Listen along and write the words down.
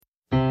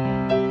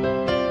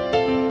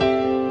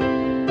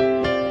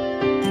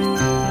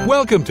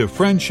Welcome to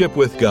Friendship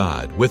with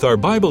God with our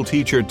Bible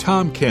teacher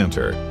Tom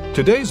Cantor.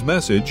 Today's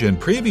message and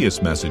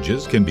previous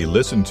messages can be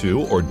listened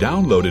to or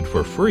downloaded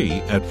for free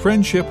at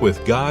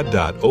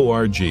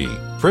friendshipwithgod.org.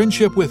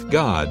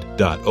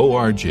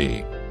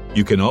 friendshipwithgod.org.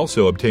 You can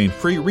also obtain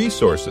free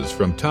resources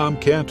from Tom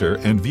Cantor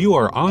and view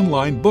our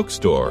online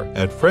bookstore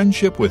at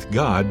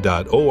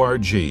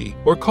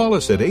friendshipwithgod.org or call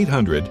us at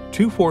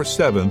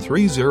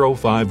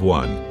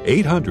 800-247-3051,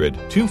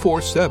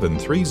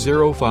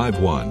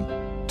 800-247-3051.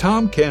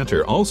 Tom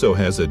Cantor also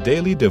has a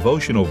daily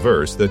devotional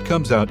verse that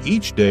comes out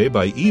each day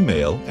by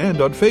email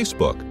and on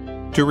Facebook.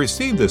 To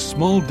receive this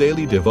small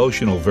daily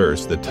devotional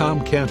verse that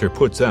Tom Cantor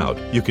puts out,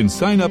 you can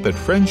sign up at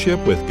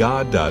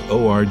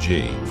friendshipwithgod.org,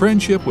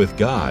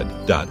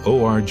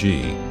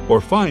 friendshipwithgod.org, or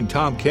find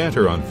Tom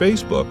Cantor on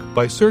Facebook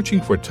by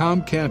searching for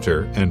Tom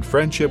Cantor and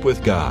Friendship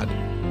with God.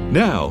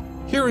 Now,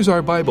 here is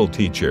our Bible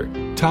teacher,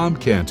 Tom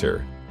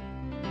Cantor.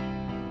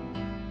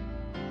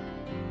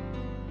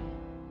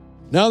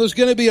 Now there's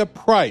going to be a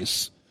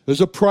price.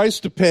 There's a price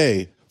to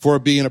pay for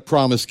being a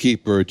promise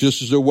keeper,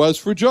 just as there was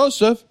for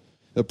Joseph.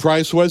 The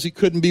price was he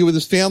couldn't be with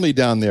his family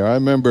down there. I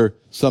remember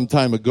some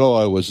time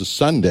ago, it was a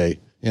Sunday,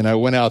 and I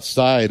went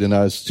outside and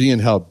I was seeing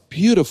how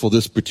beautiful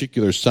this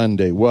particular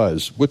Sunday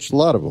was, which a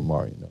lot of them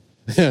are,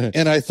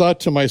 And I thought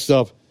to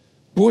myself,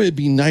 boy, it'd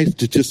be nice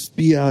to just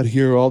be out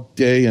here all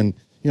day. And,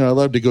 I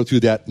love to go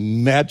through that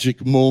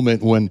magic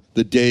moment when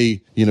the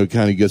day,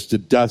 kind of gets to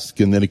dusk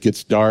and then it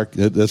gets dark.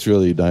 That's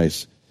really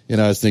nice. And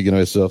I was thinking to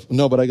myself,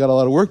 no, but I got a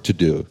lot of work to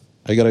do.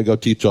 I got to go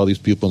teach all these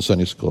people in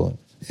Sunday school.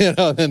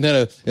 And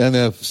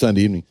then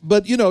Sunday evening.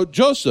 But,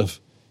 Joseph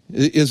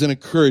is an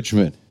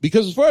encouragement.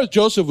 Because as far as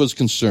Joseph was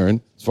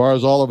concerned, as far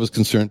as all of us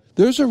concerned,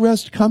 there's a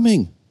rest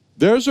coming.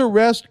 There's a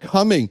rest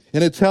coming.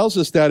 And it tells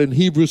us that in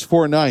Hebrews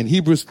 4:9.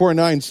 Hebrews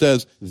 4:9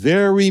 says,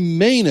 there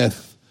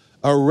remaineth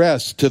a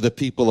rest to the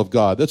people of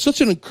God. That's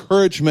such an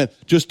encouragement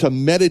just to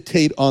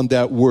meditate on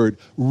that word,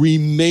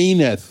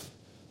 remaineth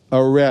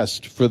a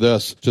rest for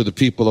this to the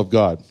people of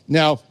God.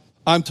 Now,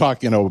 I'm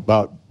talking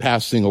about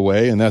passing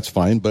away, and that's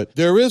fine, but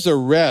there is a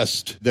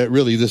rest that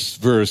really this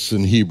verse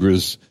in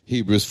Hebrews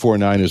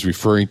 4:9 is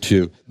referring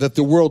to, that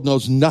the world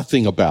knows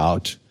nothing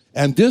about.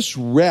 And this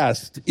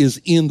rest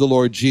is in the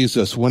Lord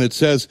Jesus. When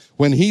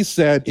he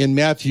said in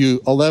Matthew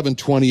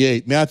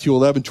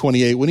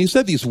 11:28, when he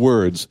said these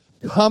words,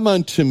 come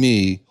unto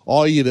me,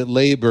 all ye that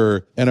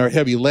labor and are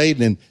heavy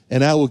laden,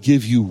 and I will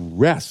give you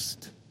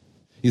rest.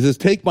 He says,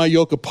 take my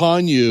yoke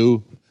upon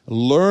you,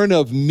 learn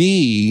of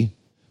me,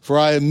 for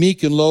I am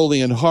meek and lowly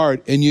in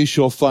heart, and you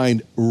shall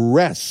find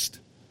rest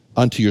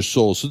unto your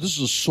souls. So this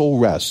is a soul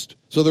rest.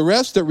 So the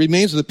rest that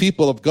remains of the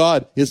people of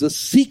God is a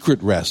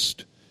secret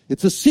rest.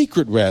 It's a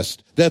secret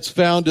rest that's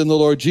found in the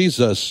Lord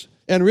Jesus.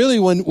 And really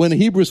when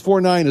Hebrews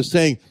 4:9 is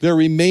saying, there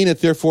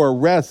remaineth therefore a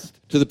rest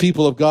to the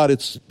people of God,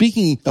 it's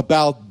speaking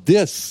about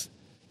this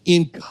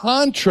in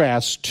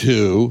contrast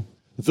to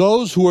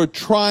those who are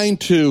trying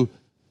to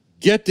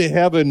get to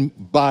heaven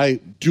by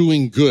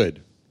doing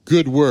good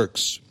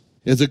works.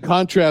 It's a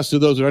contrast to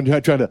those who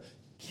are trying to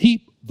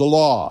keep the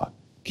law.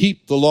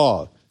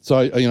 So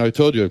I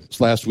told you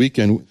last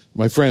weekend,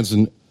 my friends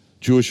in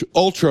Jewish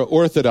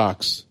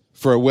ultra-Orthodox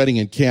for a wedding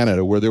in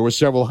Canada where there were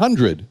several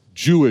hundred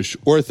Jewish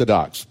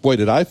Orthodox. Boy,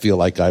 did I feel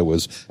like I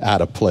was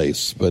out of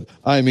place. But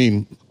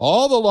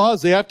all the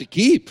laws they have to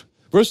keep.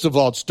 First of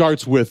all, it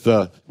starts with,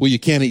 you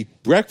can't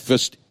eat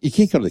breakfast. You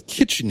can't come to the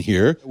kitchen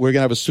here. We're going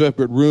to have a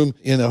separate room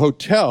in a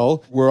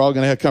hotel. We're all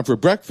going to come for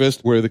breakfast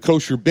where the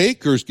kosher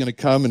baker is going to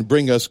come and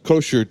bring us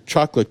kosher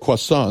chocolate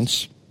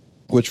croissants,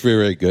 which are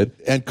very good,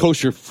 and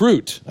kosher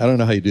fruit. I don't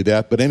know how you do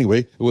that, but anyway,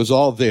 it was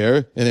all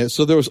there. And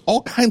so there was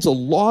all kinds of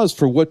laws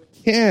for what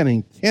can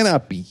and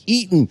cannot be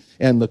eaten,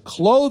 and the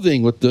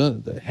clothing with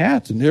the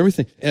hats and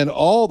everything, and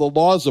all the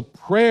laws of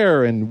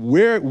prayer and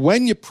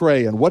when you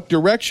pray and what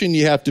direction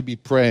you have to be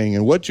praying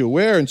and what you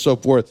wear and so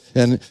forth.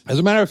 And as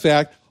a matter of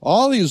fact,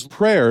 all these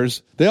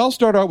prayers, they all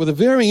start out with a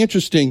very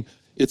interesting,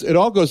 it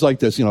all goes like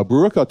this,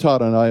 Baruch atah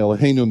Adonai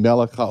Eloheinu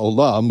melech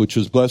haolam, which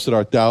is blessed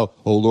art thou,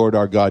 O Lord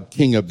our God,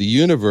 King of the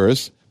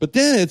universe. But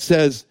then it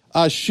says,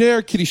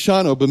 Asher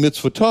Kiddushanu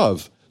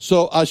b'mitzvotov.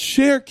 So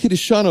Asher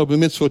Kiddushanu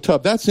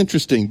b'mitzvotov, that's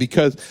interesting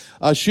because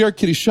Asher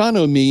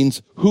Kiddushanu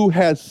means who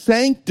has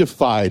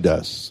sanctified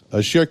us.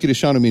 Asher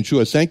Kiddushanu means who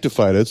has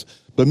sanctified us.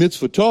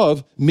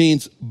 B'mitzvotov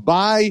means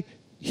by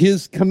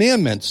his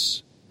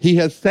commandments. He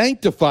has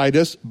sanctified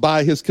us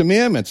by his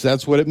commandments.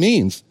 That's what it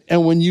means.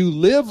 And when you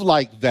live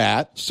like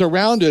that,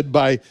 surrounded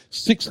by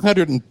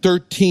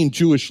 613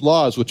 Jewish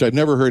laws, which I've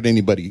never heard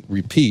anybody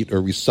repeat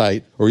or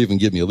recite or even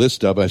give me a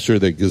list of, I'm sure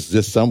they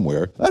exist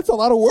somewhere, that's a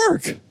lot of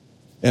work.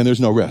 And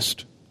there's no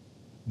rest.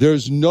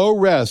 There's no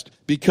rest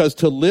because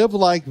to live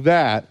like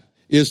that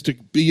is to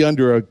be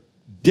under a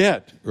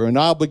debt or an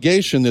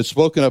obligation that's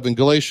spoken of in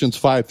Galatians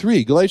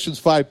 5:3. Galatians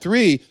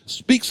 5:3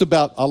 speaks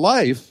about a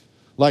life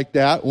like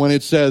that when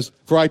it says,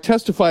 for I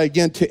testify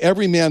again to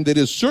every man that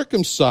is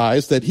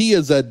circumcised that he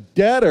is a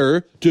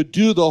debtor to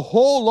do the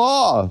whole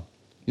law.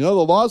 The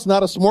law is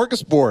not a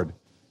smorgasbord.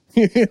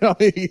 You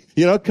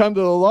don't come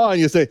to the law and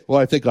you say, well,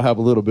 I think I'll have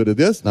a little bit of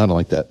this. Not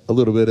like that. A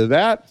little bit of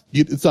that.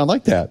 It's not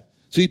like that.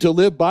 See, to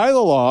live by the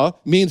law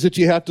means that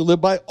you have to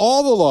live by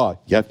all the law.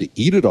 You have to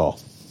eat it all.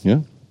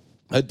 Yeah.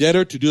 A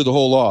debtor to do the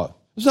whole law.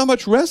 There's not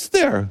much rest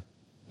there.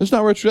 There's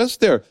not much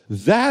rest there.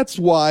 That's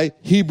why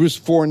Hebrews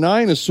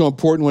 4:9 is so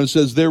important when it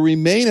says, there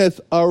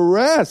remaineth a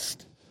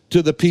rest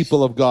to the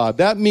people of God.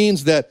 That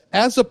means that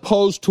as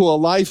opposed to a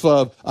life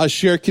of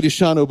asher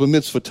kiddushanu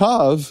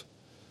b'mitzvotav,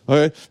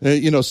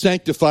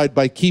 sanctified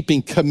by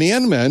keeping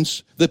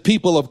commandments, the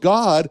people of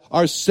God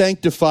are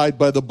sanctified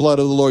by the blood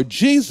of the Lord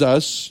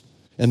Jesus,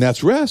 and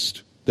that's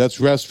rest. That's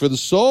rest for the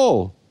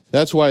soul.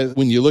 That's why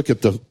when you look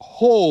at the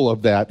whole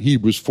of that,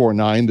 Hebrews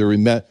 4:9,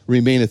 there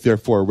remaineth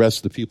therefore a rest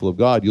to the people of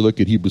God. You look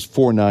at Hebrews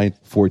 4:9,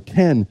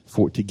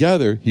 4:10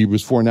 together,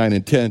 Hebrews 4:9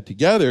 and 10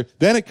 together,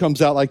 then it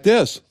comes out like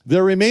this.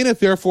 There remaineth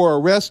therefore a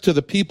rest to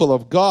the people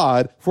of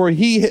God, for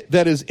he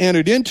that is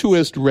entered into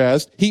his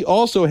rest, he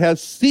also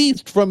has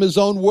ceased from his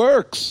own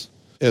works,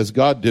 as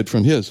God did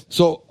from his.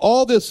 So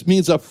all this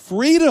means a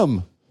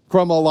freedom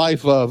from a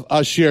life of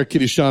asher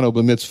kiddushanu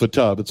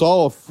b'mitzvotav. It's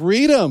all a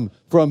freedom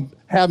from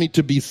having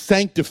to be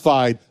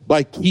sanctified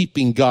by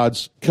keeping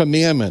God's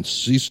commandments,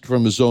 ceased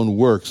from his own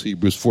works,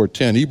 Hebrews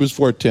 4:10. Hebrews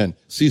 4:10,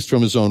 ceased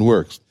from his own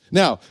works.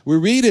 Now, we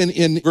read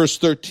in verse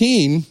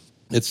 13,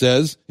 it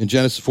says, in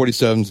Genesis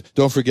 47,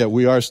 don't forget,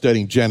 we are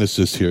studying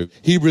Genesis here.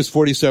 Hebrews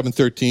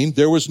 47:13,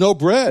 there was no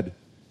bread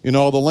in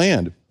all the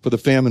land, for the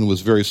famine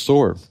was very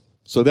sore.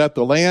 So that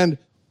the land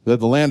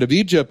of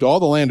Egypt, all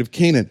the land of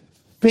Canaan,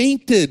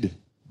 fainted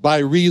by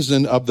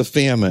reason of the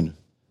famine.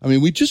 I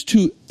mean, we just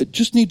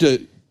need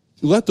to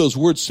let those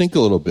words sink in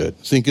a little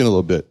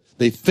bit.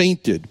 They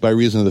fainted by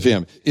reason of the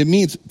famine. It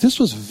means this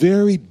was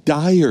very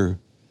dire.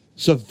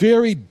 So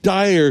very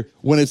dire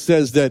when it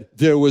says that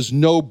there was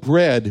no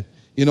bread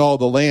in all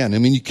the land. I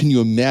mean, can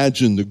you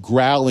imagine the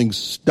growling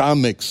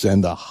stomachs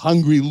and the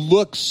hungry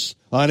looks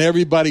on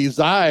everybody's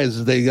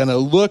eyes? They're going to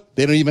look.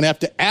 They don't even have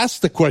to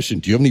ask the question,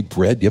 do you have any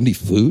bread? Do you have any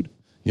food?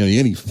 You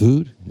have any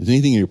food? Is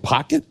anything in your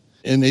pocket?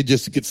 And they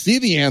just could see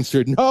the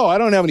answer. No, I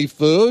don't have any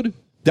food.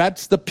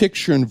 That's the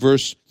picture in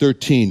verse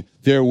 13.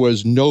 There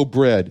was no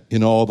bread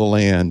in all the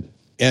land.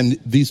 And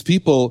these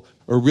people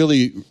are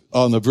really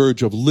on the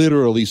verge of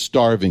literally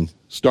starving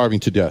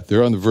to death.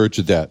 They're on the verge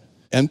of that.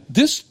 And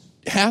this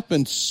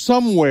happened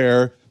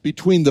somewhere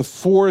between the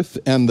fourth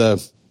and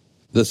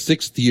the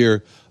sixth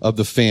year of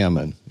the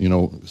famine.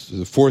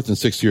 The fourth and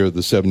sixth year of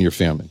the 7-year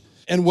famine.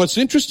 And what's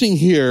interesting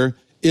here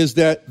is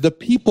that the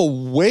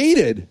people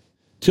waited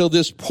till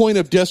this point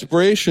of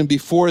desperation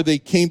before they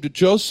came to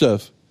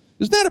Joseph.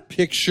 Isn't that a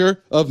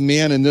picture of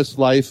man in this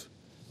life?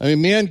 I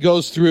mean, man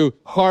goes through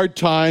hard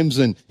times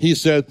and he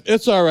said,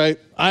 it's all right.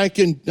 I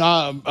can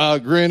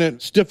grin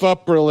it, stiff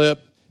upper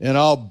lip, and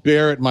I'll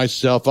bear it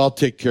myself. I'll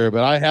take care of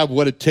it. I have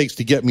what it takes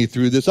to get me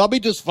through this. I'll be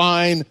just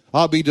fine.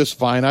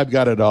 I've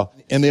got it all.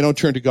 And they don't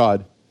turn to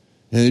God.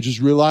 And they just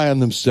rely on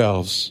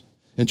themselves.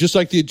 And just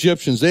like the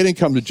Egyptians, they didn't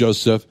come to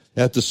Joseph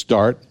at the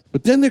start.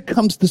 But then there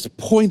comes this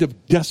point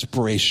of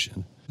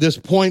desperation. This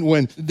point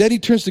when then he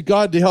turns to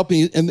God to help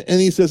him, and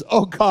he says,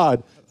 oh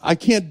God, I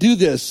can't do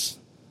this.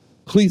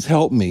 Please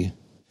help me.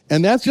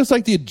 And that's just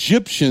like the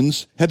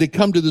Egyptians had to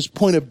come to this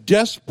point of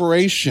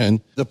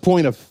desperation, the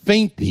point of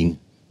fainting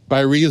by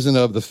reason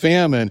of the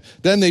famine.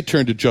 Then they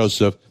turned to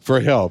Joseph for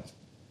help.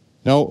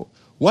 Now,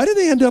 why did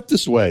they end up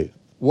this way?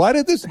 Why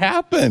did this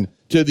happen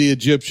to the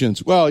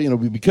Egyptians? Well,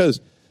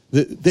 because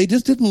they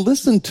just didn't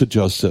listen to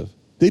Joseph.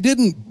 They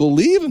didn't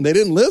believe him. They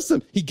didn't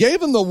listen. He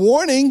gave them the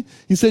warning.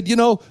 He said,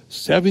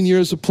 7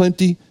 years of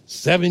plenty,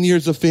 7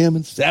 years of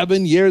famine,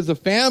 7 years of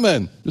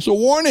famine. It's a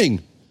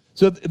warning.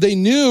 So they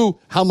knew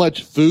how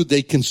much food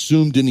they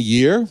consumed in a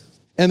year,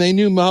 and they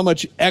knew how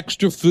much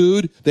extra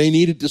food they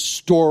needed to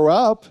store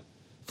up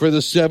for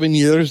the 7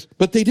 years,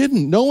 but they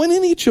didn't. No one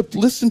in Egypt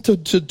listened to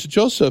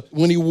Joseph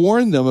when he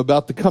warned them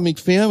about the coming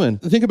famine.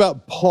 Think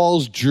about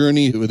Paul's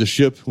journey with the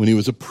ship when he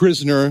was a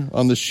prisoner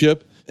on the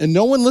ship, and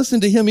no one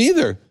listened to him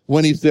either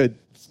when he said,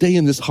 stay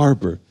in this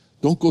harbor.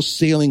 Don't go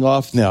sailing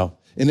off now.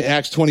 In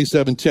Acts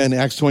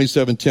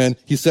 27:10,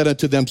 he said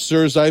unto them,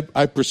 sirs,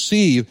 I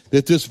perceive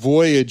that this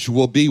voyage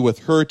will be with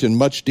hurt and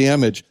much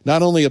damage,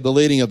 not only of the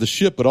lading of the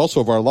ship, but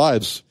also of our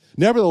lives.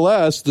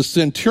 Nevertheless, the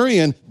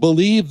centurion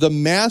believed the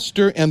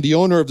master and the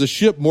owner of the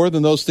ship more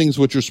than those things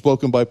which are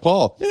spoken by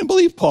Paul. They didn't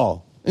believe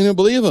Paul. They didn't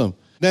believe him.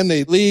 Then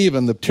they leave,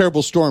 and the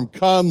terrible storm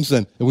comes,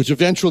 and which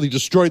eventually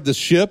destroyed the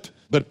ship.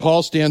 But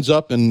Paul stands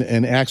up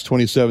in Acts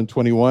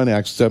 27:21,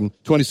 Acts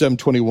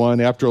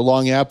 27:21. After a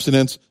long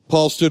abstinence,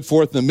 Paul stood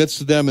forth in the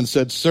midst of them and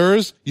said,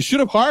 sirs, you should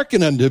have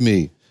hearkened unto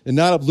me, and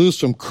not have loosed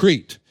from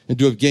Crete, and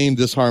to have gained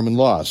this harm and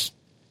loss.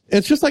 And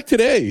it's just like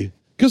today,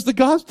 because the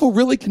gospel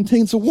really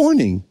contains a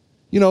warning.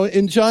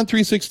 In John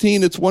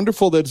 3:16, it's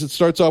wonderful that it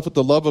starts off with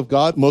the love of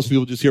God. Most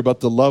people just hear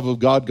about the love of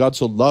God. God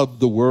so loved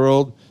the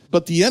world.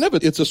 But the end of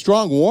it, it's a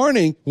strong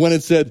warning when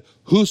it said,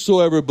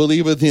 whosoever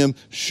believeth him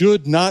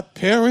should not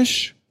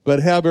perish, but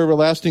have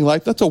everlasting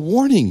life. That's a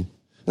warning.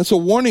 That's a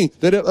warning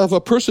that if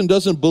a person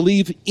doesn't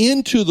believe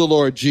into the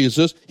Lord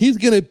Jesus, he's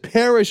going to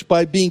perish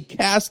by being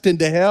cast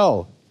into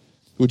hell,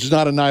 which is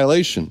not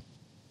annihilation.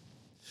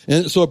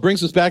 And so it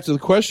brings us back to the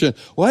question,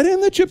 why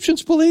didn't the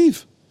Egyptians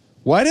believe?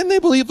 Why didn't they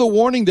believe the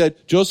warning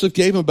that Joseph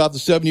gave them about the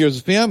 7 years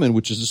of famine,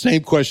 which is the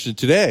same question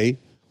today?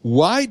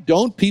 Why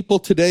don't people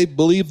today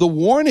believe the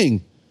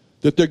warning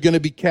that they're going to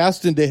be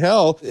cast into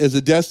hell as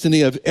the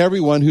destiny of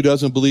everyone who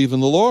doesn't believe in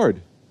the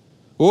Lord?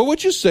 What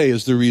would you say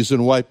is the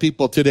reason why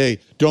people today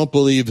don't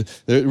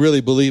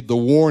really believe the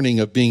warning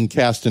of being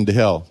cast into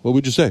hell? What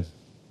would you say?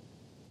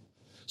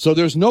 So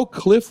there's no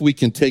cliff we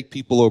can take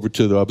people over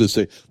to and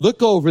say,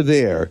 look over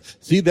there.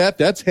 See that?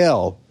 That's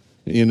hell,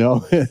 and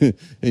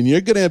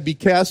you're going to be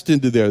cast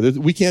into there.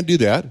 We can't do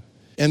that.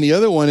 And the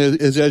other one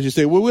is, as you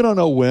say, well, we don't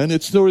know when.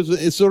 It's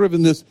sort of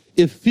in this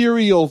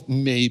ethereal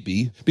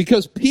maybe,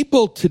 because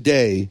people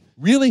today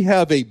really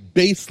have a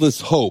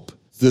baseless hope,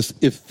 this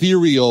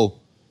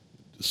ethereal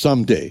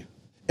someday.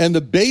 And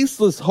the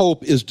baseless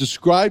hope is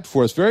described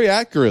for us very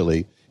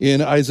accurately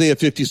in Isaiah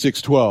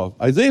 56:12.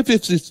 Isaiah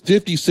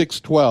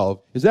 56:12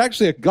 is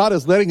actually, God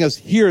is letting us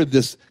hear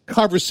this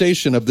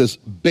conversation of this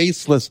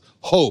baseless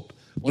hope.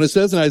 When it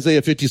says in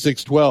Isaiah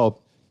 56:12,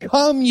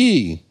 come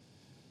ye,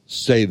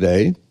 say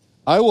they,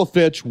 I will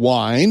fetch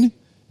wine,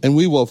 and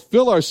we will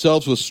fill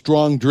ourselves with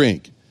strong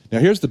drink. Now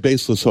here's the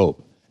baseless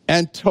hope.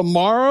 And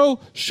tomorrow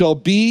shall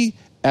be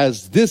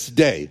as this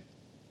day,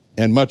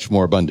 and much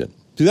more abundant.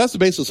 See, that's the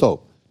baseless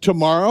hope.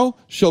 Tomorrow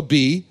shall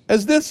be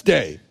as this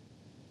day.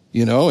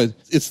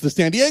 It's the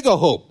San Diego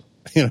hope.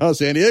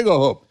 San Diego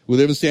hope. We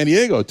live in San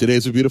Diego.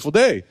 Today's a beautiful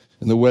day.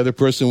 And the weather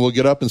person will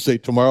get up and say,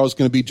 tomorrow's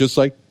going to be just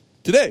like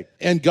today.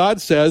 And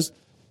God says,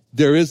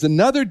 there is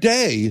another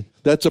day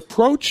that's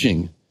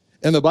approaching.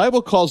 And the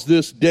Bible calls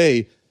this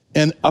day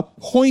an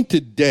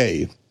appointed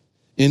day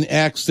in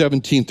Acts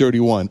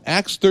 17:31.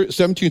 Acts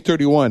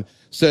 17:31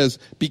 says,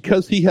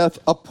 because he hath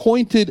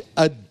appointed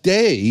a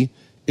day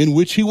in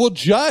which he will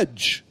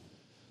judge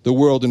the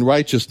world in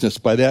righteousness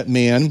by that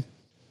man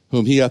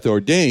whom he hath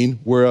ordained,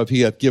 whereof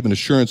he hath given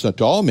assurance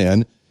unto all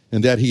men,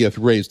 and that he hath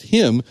raised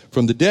him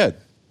from the dead.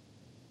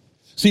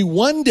 See,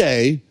 one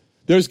day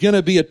there's going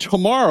to be a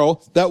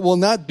tomorrow that will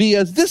not be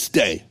as this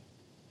day.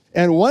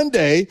 And one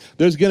day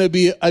there's going to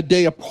be a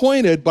day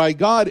appointed by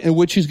God in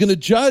which he's going to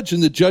judge,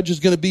 and the judge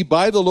is going to be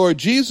by the Lord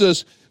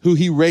Jesus, who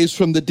he raised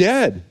from the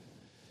dead.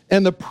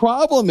 And the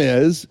problem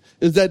is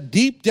that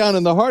deep down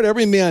in the heart,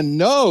 every man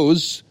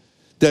knows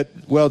that,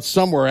 well, it's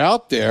somewhere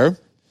out there,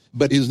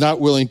 but he's not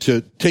willing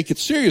to take it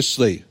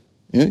seriously.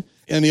 And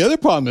the other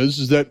problem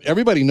is that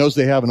everybody knows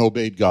they haven't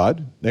obeyed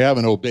God. They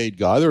haven't obeyed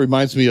God. It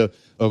reminds me of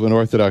an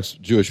Orthodox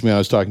Jewish man I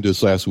was talking to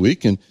this last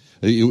week, and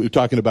we were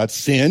talking about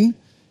sin.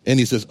 And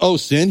he says, oh,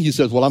 sin? He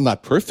says, well, I'm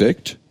not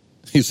perfect.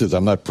 He says,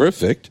 I'm not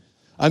perfect.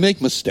 I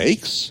make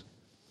mistakes.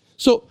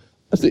 So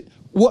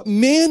what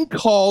man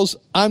calls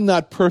I'm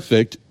not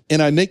perfect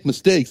and I make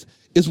mistakes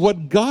is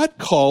what God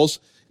calls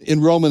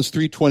in Romans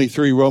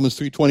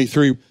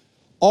 3:23,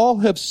 all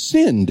have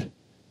sinned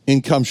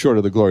and come short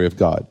of the glory of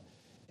God.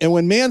 And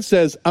when man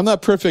says, I'm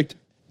not perfect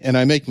and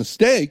I make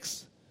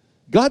mistakes,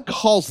 God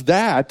calls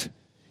that,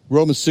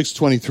 Romans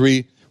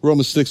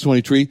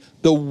 6:23,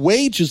 the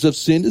wages of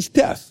sin is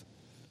death.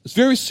 It's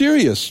very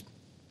serious.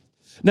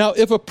 Now,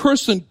 if a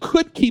person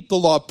could keep the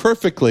law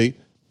perfectly,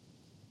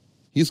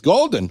 he's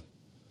golden,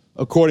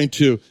 according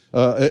to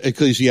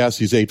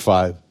Ecclesiastes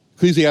 8:5.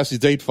 Ecclesiastes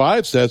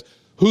 8:5 says,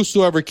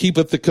 whosoever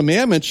keepeth the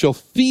commandment shall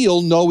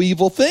feel no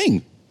evil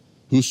thing.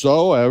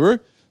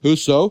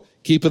 Whoso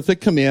keepeth the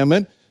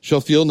commandment shall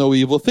feel no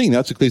evil thing.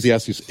 That's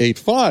Ecclesiastes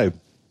 8:5.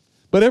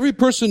 But every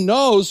person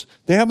knows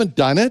they haven't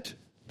done it.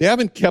 They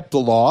haven't kept the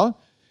law.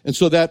 And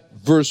so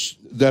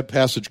that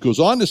passage goes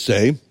on to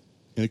say,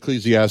 in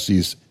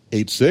Ecclesiastes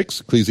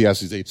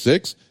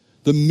 8:6,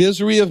 the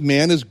misery of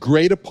man is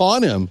great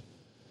upon him,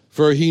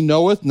 for he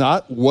knoweth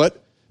not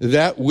what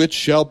that which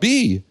shall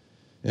be,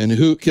 and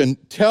who can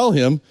tell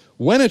him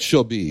when it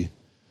shall be?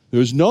 There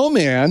is no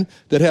man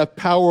that hath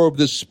power over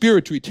the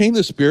spirit to retain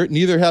the spirit,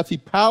 neither hath he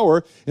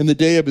power in the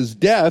day of his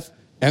death,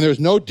 and there's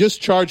no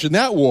discharge in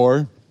that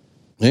war.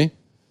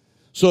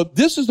 So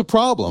this is the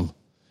problem,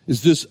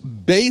 is this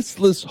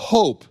baseless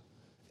hope,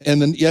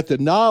 and then yet the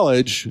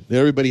knowledge that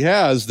everybody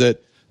has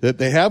that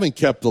they haven't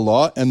kept the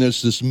law, and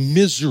there's this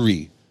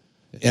misery,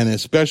 and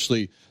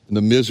especially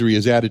the misery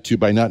is added to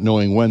by not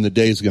knowing when the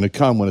day is going to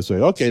come, when it's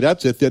like, okay,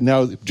 that's it, then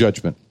now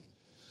judgment.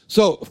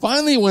 So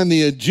finally, when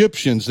the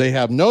Egyptians, they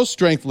have no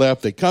strength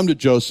left, they come to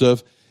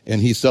Joseph, and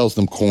he sells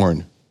them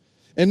corn.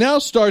 And now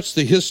starts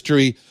the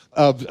history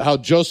of how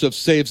Joseph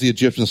saves the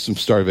Egyptians from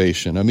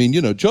starvation. I mean,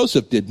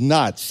 Joseph did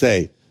not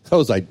say,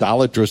 those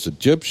idolatrous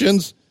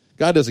Egyptians,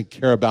 God doesn't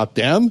care about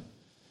them.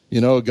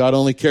 God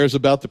only cares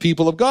about the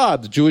people of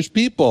God, the Jewish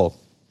people.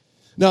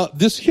 Now,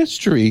 this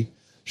history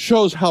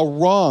shows how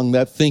wrong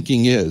that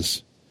thinking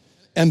is.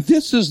 And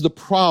this is the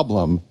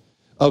problem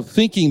of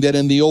thinking that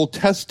in the Old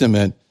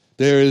Testament,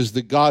 there is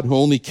the God who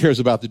only cares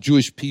about the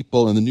Jewish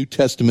people, and the New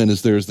Testament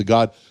is there is the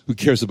God who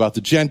cares about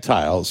the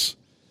Gentiles.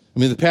 I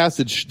mean,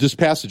 this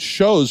passage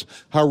shows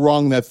how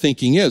wrong that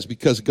thinking is,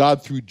 because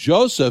God, through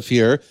Joseph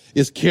here,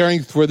 is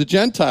caring for the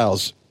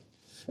Gentiles.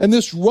 And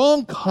this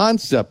wrong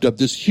concept of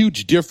this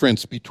huge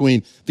difference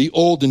between the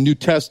Old and New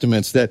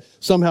Testaments, that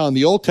somehow in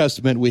the Old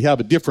Testament we have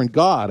a different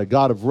God, a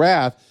God of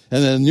wrath,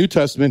 and then in the New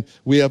Testament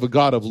we have a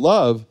God of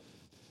love.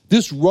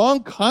 This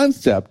wrong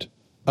concept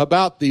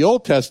about the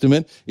Old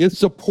Testament is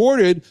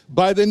supported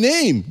by the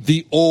name,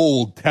 the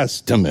Old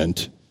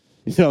Testament.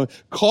 You know,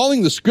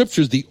 calling the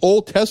scriptures the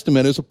Old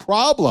Testament is a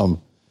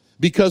problem,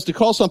 because to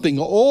call something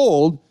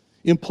old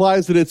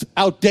implies that it's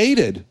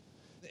outdated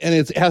and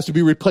it has to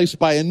be replaced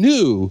by a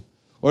new.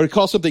 Or to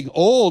call something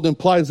old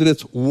implies that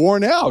it's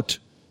worn out.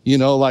 You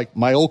know, like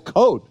my old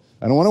coat.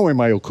 I don't want to wear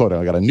my old coat.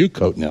 I got a new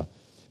coat now.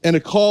 And to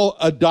call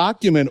a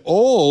document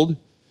old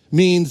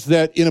means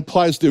that it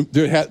implies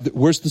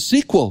where's the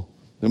sequel?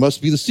 There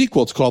must be the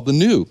sequel. It's called the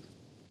new.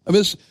 I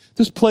mean,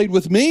 this played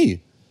with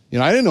me. You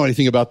know, I didn't know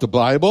anything about the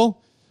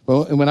Bible.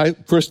 Well, and when I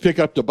first pick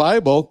up the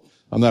Bible,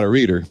 I'm not a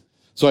reader.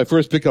 So I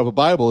first pick up a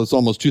Bible, it's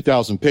almost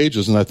 2,000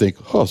 pages, and I think,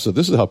 oh, so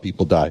this is how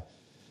people die.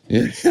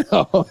 You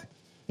know?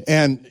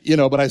 And, you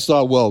know, but I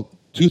saw, well,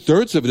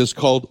 2/3 of it is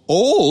called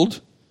old.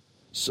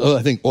 So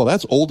I think, well,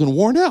 that's old and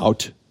worn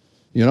out,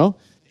 you know.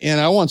 And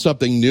I want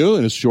something new,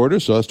 and it's shorter,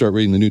 so I start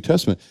reading the New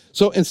Testament.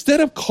 So instead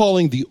of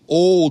calling the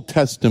Old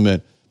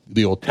Testament,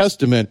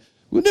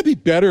 wouldn't it be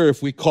better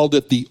if we called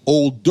it the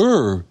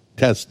Older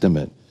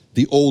Testament?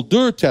 The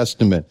Older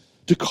Testament.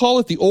 To call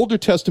it the Older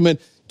Testament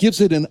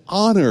gives it an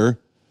honor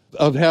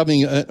of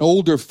having an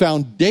older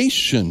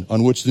foundation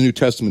on which the New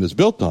Testament is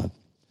built on.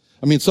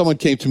 I mean, someone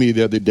came to me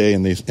the other day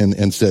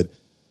and said,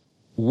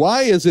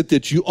 why is it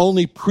that you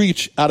only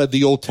preach out of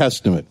the Old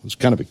Testament? It was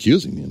kind of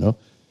accusing, you know.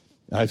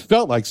 I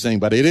felt like saying,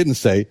 but I didn't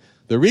say,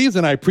 the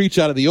reason I preach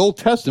out of the Old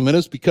Testament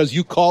is because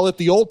you call it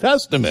the Old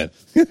Testament.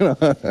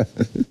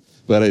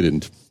 But I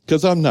didn't,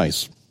 because I'm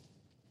nice.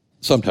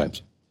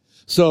 Sometimes.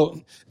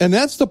 So, and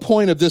that's the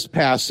point of this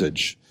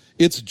passage.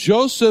 It's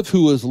Joseph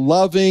who is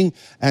loving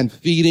and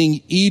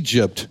feeding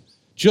Egypt,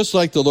 just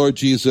like the Lord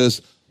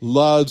Jesus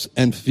loves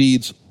and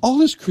feeds all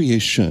his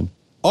creation.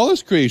 All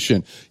his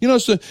creation. You know,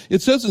 so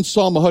it says in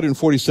Psalm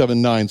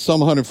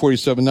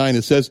 147:9,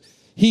 it says,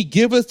 he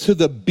giveth to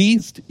the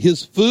beast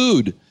his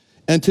food,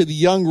 and to the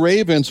young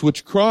ravens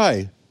which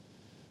cry.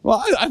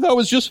 Well, I thought it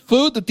was just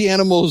food that the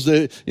animals,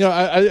 I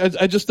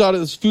just thought it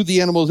was food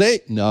the animals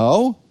ate.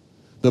 No.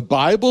 The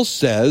Bible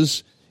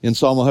says in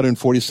Psalm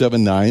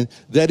 147:9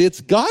 that it's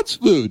God's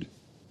food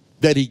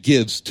that he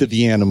gives to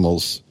the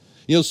animals.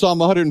 You know, Psalm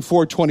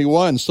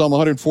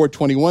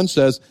 104:21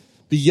 says,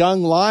 the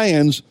young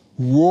lions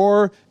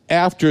roar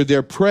after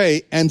their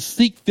prey and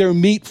seek their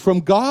meat from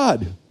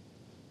God.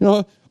 You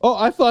know, oh,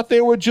 I thought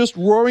they were just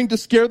roaring to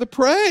scare the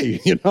prey.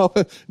 You know,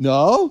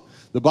 no.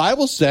 The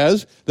Bible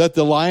says that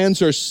the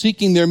lions are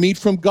seeking their meat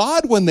from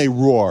God when they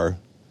roar.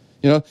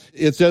 You know,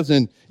 it says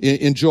in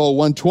Joel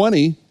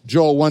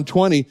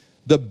 1:20,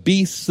 the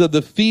beasts of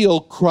the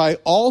field cry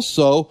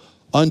also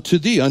unto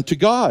thee, unto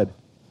God.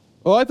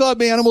 Oh, I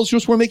thought animals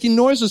just were making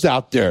noises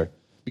out there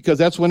because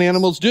that's what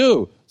animals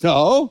do.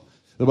 No,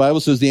 the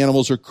Bible says the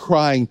animals are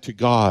crying to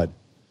God.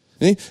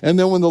 And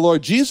then when the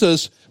Lord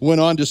Jesus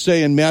went on to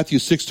say in Matthew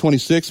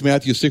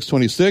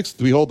 6:26,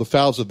 behold the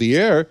fowls of the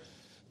air,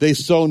 they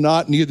sow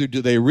not, neither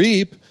do they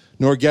reap,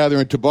 nor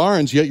gather into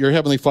barns, yet your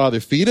heavenly Father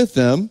feedeth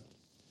them.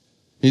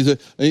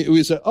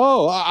 We said,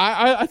 oh,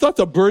 I thought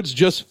the birds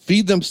just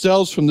feed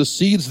themselves from the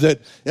seeds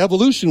that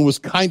evolution was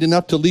kind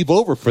enough to leave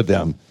over for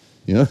them.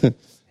 You know?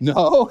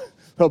 No,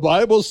 the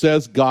Bible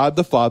says God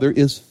the Father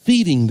is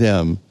feeding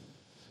them.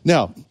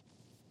 Now,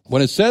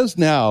 when it says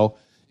now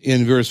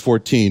in verse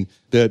 14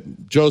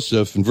 that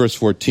Joseph, in verse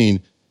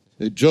 14,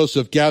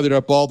 Joseph gathered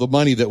up all the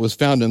money that was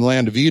found in the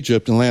land of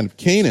Egypt and the land of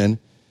Canaan,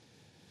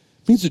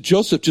 it means that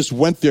Joseph just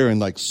went there and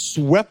like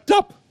swept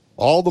up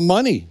all the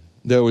money.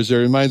 There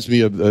reminds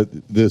me of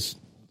this,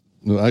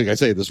 like I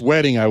say, this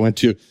wedding I went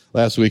to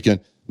last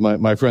weekend.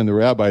 My friend, the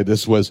rabbi,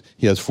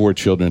 he has 4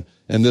 children,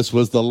 and this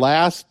was the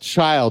last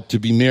child to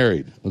be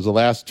married. It was the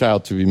last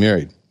child to be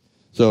married.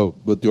 So,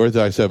 but the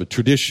Orthodox have a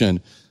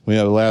tradition when you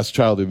have the last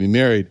child to be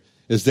married,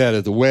 is that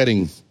at the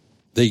wedding,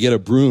 they get a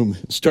broom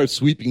and start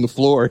sweeping the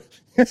floor.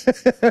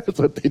 That's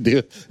what they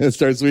do, and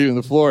start sweeping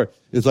the floor.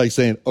 It's like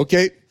saying,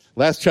 okay,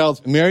 last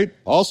child's married,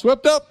 all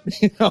swept up.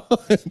 You know,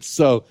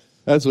 so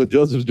that's what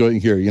Joseph's doing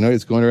here. You know,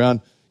 he's going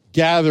around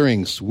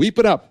gathering,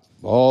 sweeping up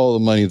all the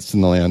money that's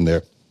in the land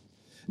there.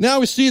 Now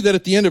we see that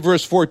at the end of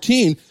verse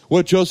 14,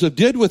 what Joseph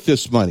did with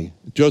this money.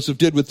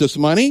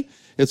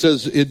 It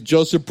says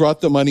Joseph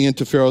brought the money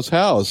into Pharaoh's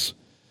house.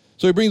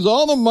 So he brings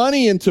all the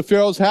money into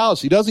Pharaoh's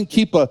house. He doesn't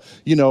keep a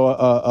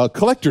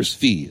collector's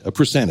fee, a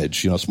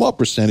percentage, a small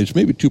percentage,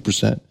 maybe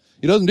 2%.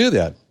 He doesn't do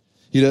that.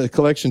 A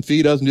collection fee,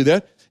 he doesn't do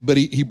that. But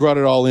he brought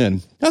it all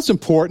in. That's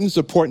important. It's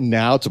important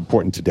now. It's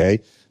important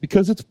today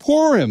because it's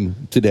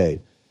Purim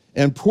today.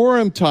 And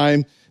Purim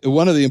time,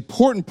 one of the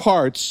important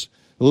parts,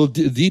 little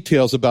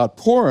details about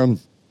Purim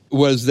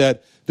was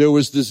that there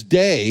was this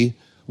day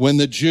when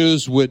the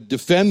Jews would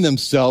defend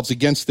themselves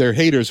against their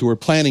haters who were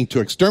planning to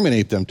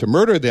exterminate them, to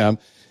murder them,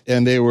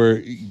 and they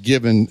were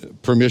given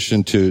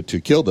permission to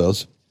kill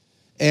those.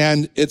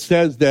 And it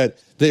says that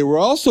they were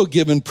also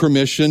given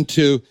permission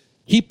to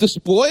heap the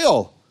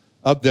spoil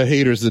of the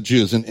haters of the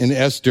Jews. In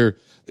Esther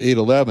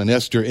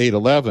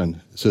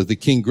 8:11 says, the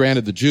king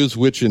granted the Jews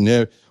which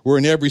were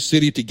in every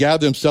city to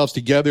gather themselves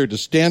together to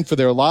stand for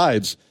their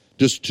lives,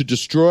 just to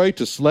destroy,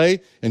 to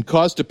slay, and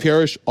cause to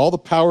perish all the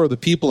power of the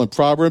people and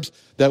proverbs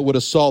that would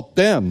assault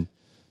them,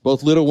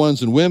 both little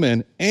ones and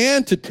women,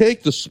 and to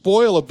take the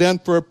spoil of them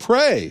for a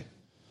prey.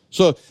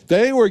 So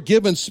they were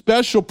given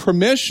special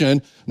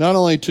permission not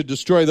only to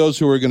destroy those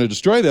who were going to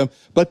destroy them,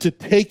 but to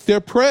take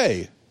their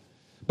prey.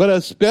 But a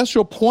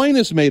special point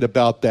is made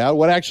about that,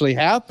 what actually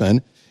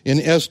happened in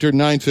Esther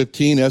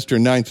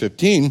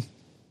 9:15,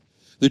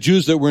 the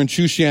Jews that were in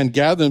Shushan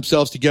gathered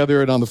themselves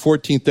together, and on the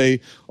 14th day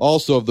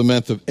also of the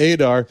month of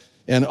Adar,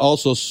 and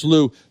also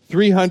slew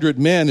 300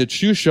 men at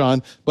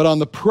Shushan, but on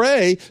the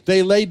prey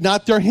they laid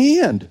not their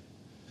hand.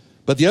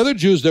 But the other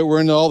Jews that were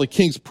in all the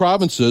king's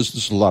provinces,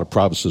 this is a lot of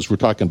provinces, we're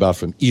talking about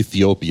from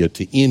Ethiopia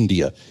to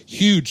India,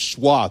 huge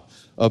swath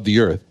of the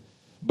earth.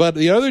 But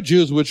the other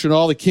Jews which in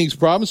all the king's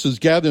provinces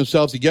gathered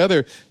themselves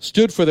together,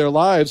 stood for their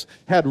lives,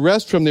 had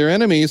rest from their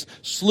enemies,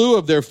 slew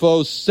of their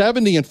foes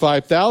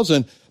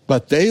 75,000,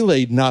 but they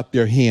laid not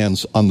their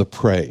hands on the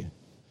prey.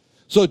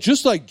 So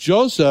just like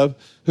Joseph,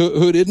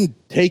 who didn't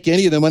take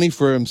any of the money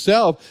for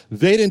himself,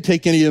 they didn't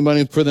take any of the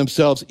money for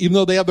themselves, even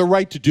though they have the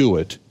right to do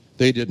it.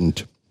 They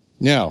didn't.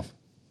 Now,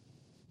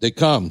 they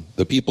come.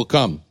 The people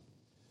come.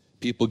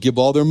 People give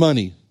all their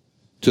money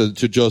to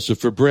Joseph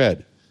for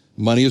bread.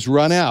 Money is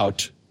run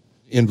out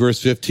in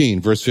verse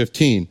 15. Verse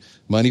 15,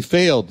 money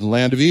failed in the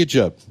land of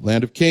Egypt,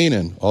 land of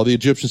Canaan. All the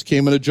Egyptians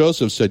came unto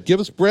Joseph, said,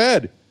 give us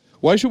bread.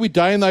 Why should we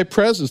die in thy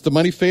presence? The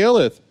money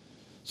faileth.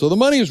 So the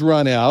money is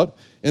run out,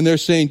 and they're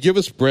saying, give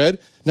us bread.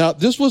 Now,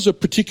 this was a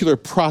particular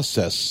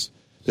process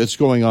that's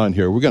going on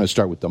here. We're going to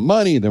start with the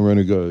money, then we're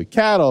going to go to the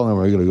cattle, and then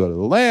we're going to go to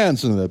the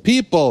lands and the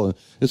people.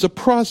 It's a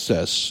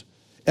process.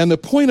 And the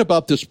point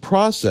about this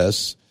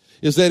process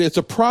is that it's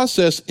a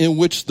process in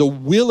which the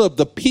will of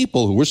the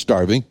people who were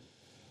starving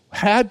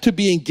had to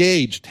be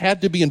engaged,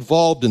 had to be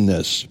involved in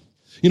this.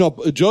 You know,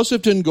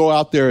 Joseph didn't go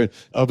out there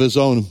of his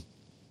own,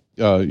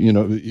 he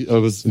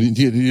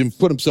didn't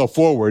put himself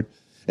forward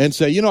and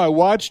say, I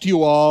watched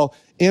you all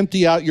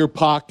empty out your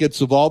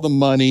pockets of all the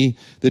money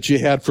that you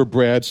had for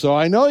bread. So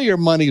I know your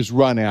money's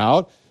run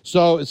out.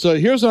 So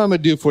here's what I'm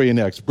going to do for you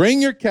next.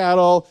 Bring your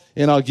cattle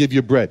and I'll give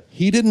you bread.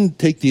 He didn't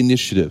take the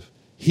initiative.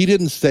 He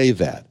didn't say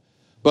that.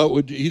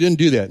 But he didn't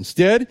do that.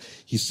 Instead,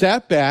 he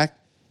sat back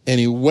and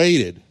he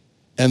waited.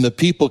 And the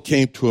people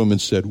came to him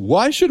and said,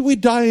 why should we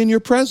die in your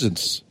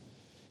presence?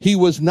 He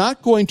was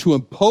not going to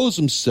impose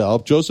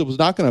himself. Joseph was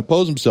not going to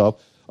impose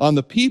himself on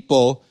the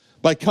people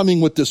by coming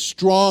with this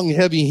strong,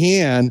 heavy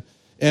hand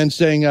and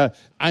saying,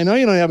 I know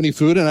you don't have any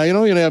food and I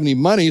know you don't have any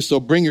money, so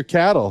bring your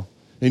cattle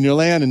and your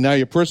land and now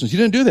your persons. He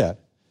didn't do that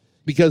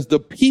because the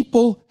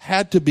people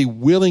had to be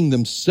willing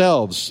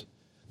themselves.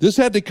 This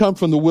had to come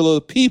from the will of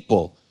the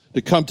people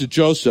to come to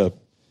Joseph.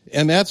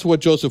 And that's what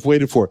Joseph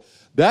waited for.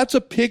 That's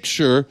a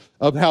picture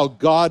of how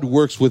God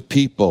works with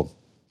people.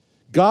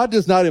 God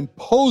does not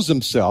impose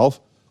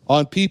himself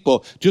on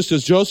people, just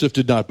as Joseph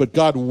did not, but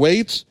God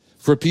waits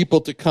for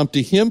people to come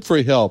to him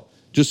for help,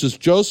 just as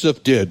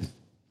Joseph did.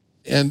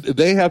 And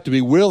they have to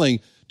be willing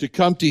to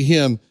come to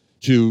him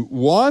to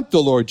want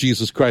the Lord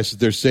Jesus Christ as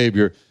their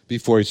Savior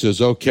before he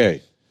says,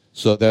 okay.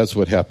 So that's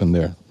what happened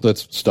there.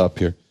 Let's stop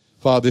here.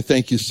 Father,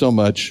 thank you so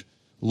much,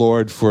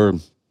 Lord, for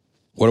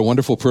what a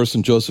wonderful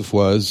person Joseph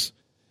was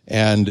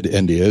and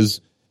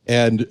is.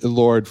 And,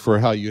 Lord, for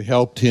how you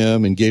helped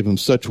him and gave him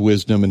such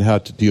wisdom and how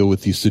to deal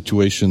with these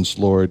situations,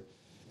 Lord.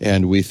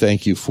 And we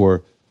thank you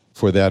for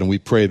that. And we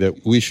pray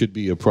that we should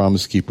be a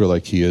promise keeper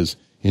like he is.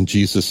 In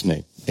Jesus'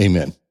 name,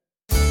 amen.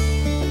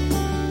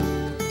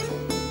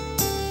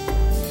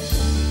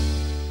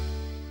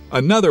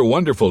 Another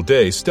wonderful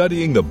day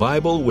studying the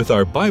Bible with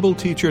our Bible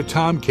teacher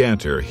Tom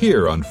Cantor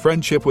here on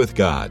Friendship with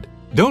God.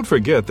 Don't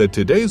forget that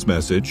today's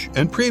message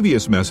and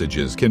previous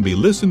messages can be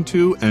listened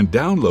to and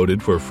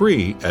downloaded for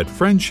free at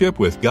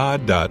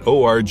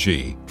friendshipwithgod.org.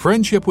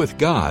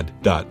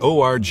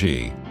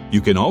 friendshipwithgod.org. You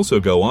can also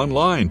go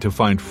online to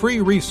find free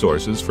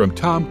resources from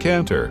Tom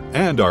Cantor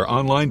and our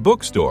online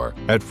bookstore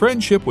at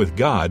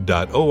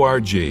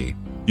friendshipwithgod.org.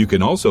 You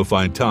can also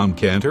find Tom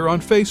Cantor on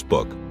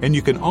Facebook, and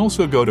you can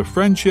also go to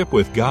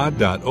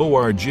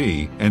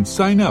friendshipwithgod.org and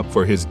sign up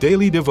for his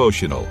daily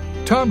devotional.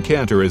 Tom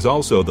Cantor is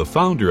also the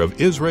founder of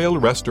Israel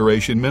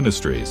Restoration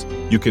Ministries.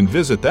 You can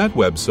visit that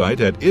website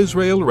at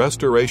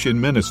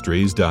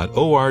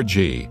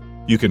israelrestorationministries.org.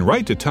 You can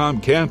write to Tom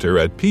Cantor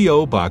at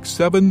P.O. Box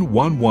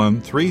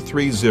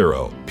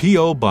 711330,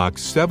 P.O.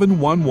 Box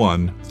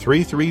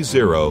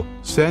 711330,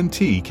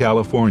 Santee,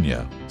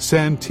 California.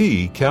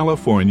 Santee,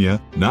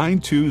 California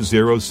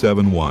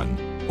 92071.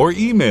 Or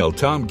email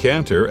Tom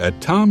Cantor at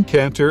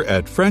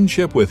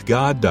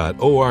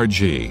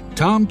tomcantor@friendshipwithgod.org.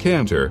 Tom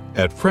Cantor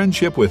at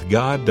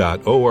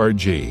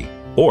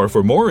friendshipwithgod.org. Or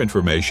for more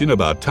information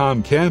about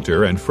Tom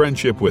Cantor and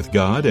Friendship with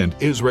God and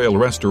Israel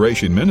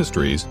Restoration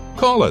Ministries,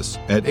 call us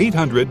at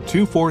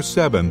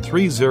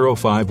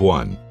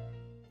 800-247-3051.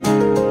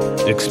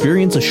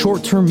 Experience a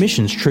short-term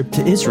missions trip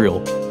to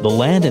Israel, the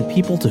land and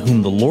people to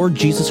whom the Lord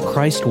Jesus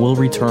Christ will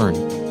return.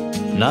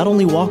 Not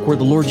only walk where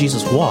the Lord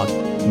Jesus walked,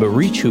 but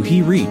reach who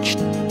He reached,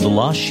 the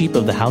lost sheep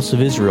of the house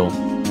of Israel.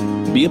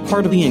 Be a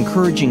part of the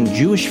encouraging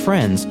Jewish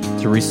friends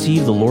to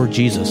receive the Lord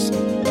Jesus.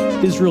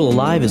 Israel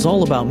Alive is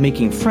all about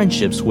making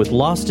friendships with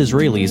lost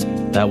Israelis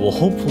that will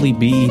hopefully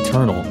be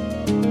eternal.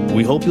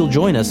 We hope you'll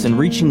join us in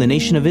reaching the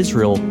nation of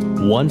Israel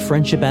one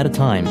friendship at a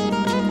time.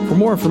 For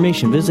more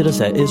information, visit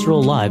us at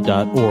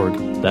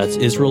israelalive.org. That's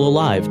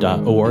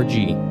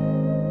israelalive.org.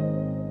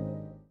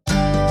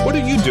 What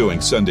are you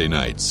doing Sunday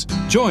nights?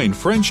 Join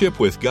Friendship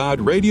with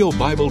God radio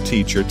Bible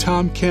teacher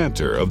Tom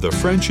Cantor of the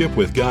Friendship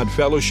with God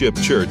Fellowship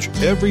Church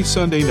every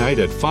Sunday night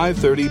at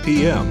 5:30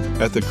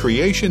 p.m. at the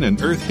Creation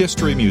and Earth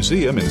History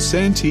Museum in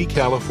Santee,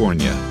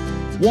 California.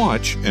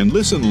 Watch and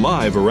listen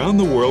live around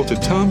the world to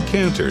Tom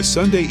Cantor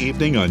Sunday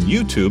evening on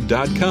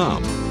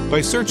YouTube.com by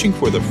searching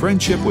for the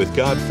Friendship with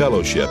God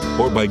Fellowship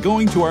or by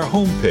going to our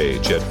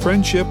homepage at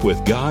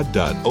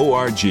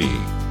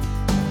friendshipwithgod.org.